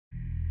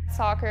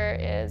Soccer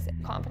is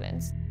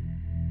confidence.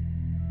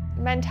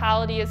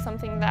 Mentality is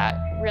something that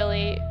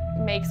really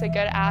makes a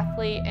good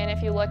athlete, and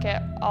if you look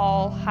at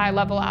all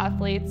high-level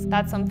athletes,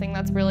 that's something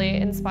that's really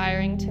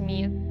inspiring to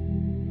me.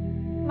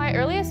 My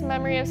earliest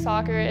memory of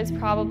soccer is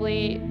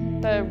probably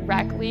the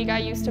rec league I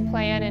used to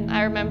play in, and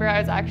I remember I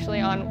was actually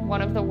on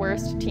one of the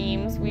worst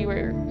teams. We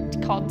were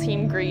called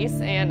Team Greece,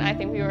 and I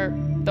think we were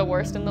the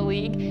worst in the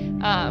league,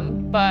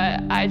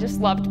 but I just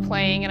loved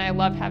playing and I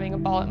loved having a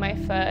ball at my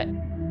foot.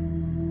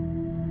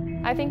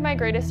 I think my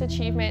greatest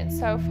achievement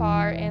so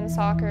far in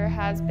soccer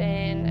has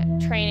been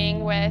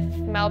training with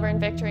Melbourne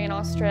Victory in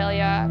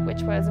Australia,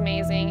 which was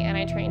amazing, and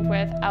I trained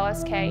with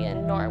LSK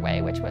in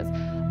Norway, which was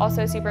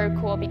also super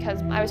cool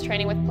because I was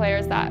training with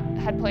players that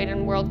had played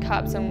in World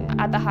Cups and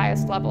at the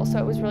highest level, so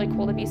it was really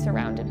cool to be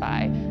surrounded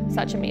by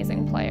such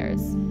amazing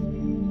players.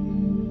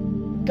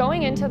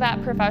 Going into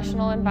that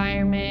professional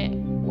environment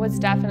was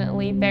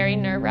definitely very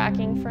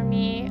nerve-wracking for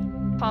me.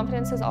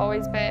 Confidence has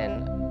always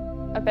been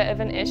a bit of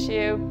an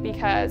issue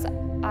because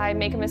I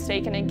make a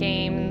mistake in a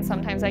game and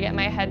sometimes I get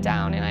my head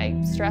down and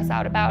I stress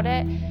out about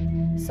it.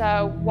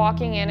 So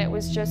walking in, it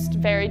was just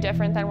very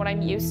different than what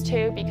I'm used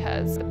to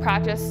because the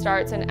practice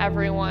starts and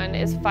everyone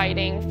is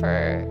fighting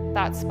for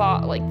that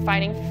spot, like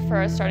fighting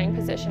for a starting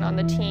position on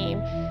the team.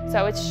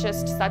 So it's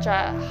just such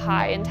a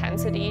high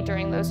intensity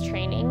during those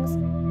trainings.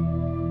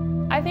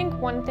 I think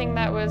one thing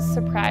that was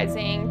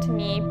surprising to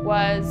me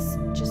was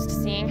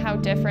just seeing how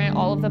different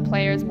all of the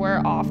players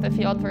were off the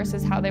field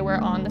versus how they were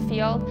on the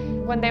field.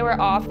 When they were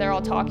off, they're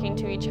all talking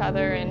to each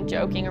other and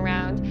joking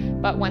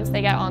around, but once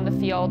they get on the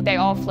field, they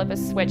all flip a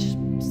switch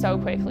so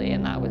quickly,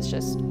 and that was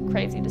just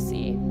crazy to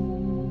see.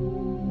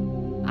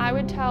 I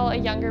would tell a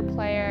younger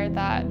player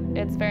that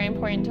it's very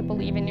important to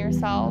believe in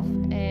yourself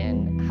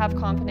and have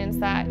confidence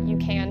that you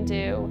can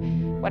do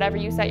whatever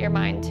you set your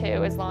mind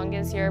to as long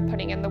as you're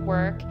putting in the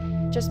work.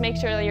 Just make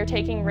sure that you're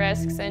taking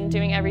risks and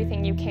doing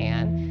everything you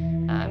can.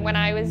 When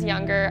I was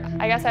younger,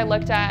 I guess I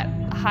looked at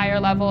a higher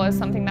level as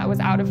something that was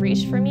out of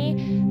reach for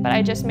me, but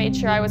I just made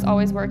sure I was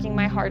always working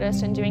my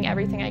hardest and doing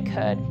everything I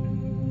could.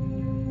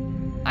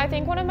 I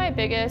think one of my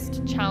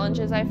biggest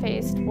challenges I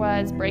faced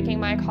was breaking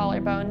my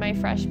collarbone my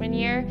freshman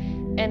year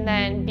and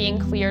then being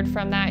cleared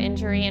from that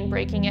injury and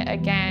breaking it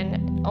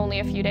again only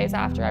a few days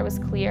after I was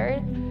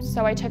cleared.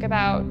 So I took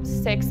about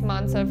 6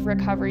 months of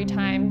recovery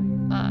time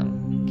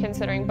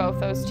considering both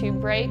those two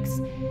breaks.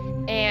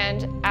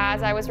 And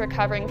as I was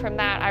recovering from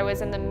that, I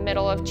was in the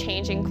middle of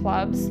changing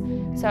clubs.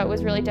 So it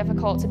was really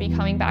difficult to be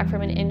coming back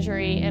from an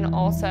injury and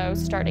also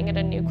starting at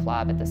a new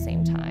club at the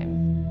same time.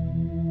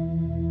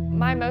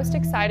 My most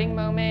exciting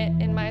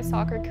moment in my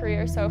soccer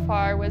career so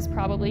far was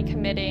probably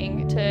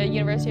committing to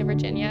University of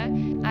Virginia.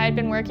 I had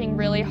been working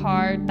really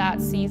hard that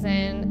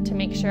season to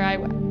make sure I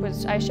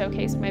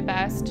showcased my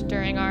best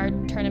during our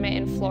tournament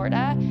in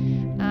Florida.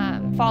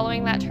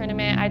 Following that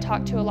tournament, I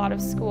talked to a lot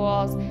of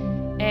schools,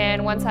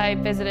 and once I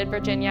visited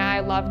Virginia, I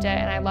loved it,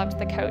 and I loved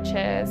the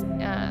coaches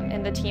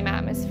and the team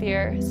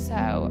atmosphere.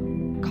 So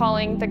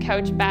calling the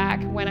coach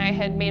back when I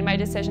had made my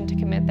decision to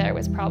commit there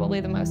was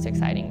probably the most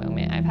exciting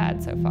moment I've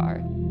had so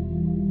far.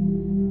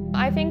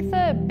 I think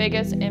the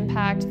biggest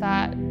impact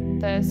that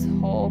this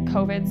whole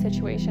COVID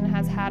situation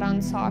has had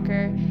on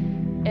soccer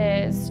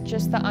is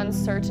just the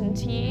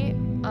uncertainty,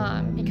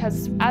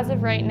 because as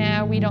of right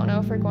now, we don't know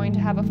if we're going to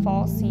have a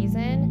fall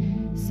season.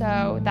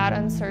 So that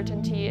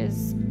uncertainty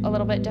is a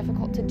little bit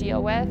difficult to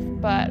deal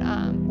with, but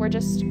we're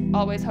just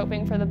always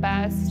hoping for the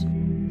best.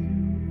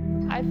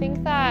 I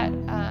think that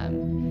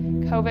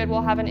COVID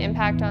will have an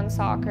impact on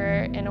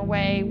soccer in a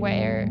way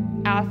where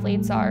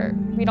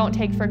we don't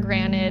take for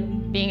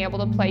granted being able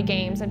to play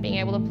games and being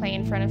able to play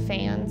in front of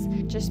fans,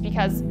 just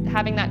because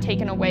having that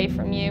taken away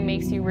from you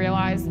makes you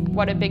realize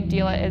what a big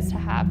deal it is to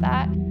have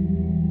that.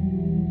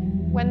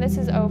 When this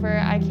is over,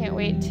 I can't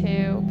wait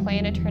to play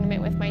in a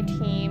tournament with my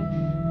team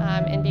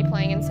and be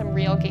playing in some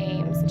real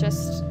games.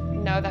 Just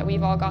know that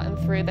we've all gotten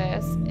through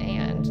this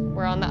and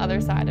we're on the other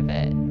side of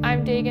it.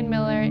 I'm Degen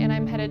Miller and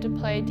I'm headed to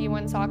play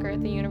D1 soccer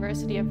at the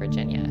University of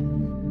Virginia.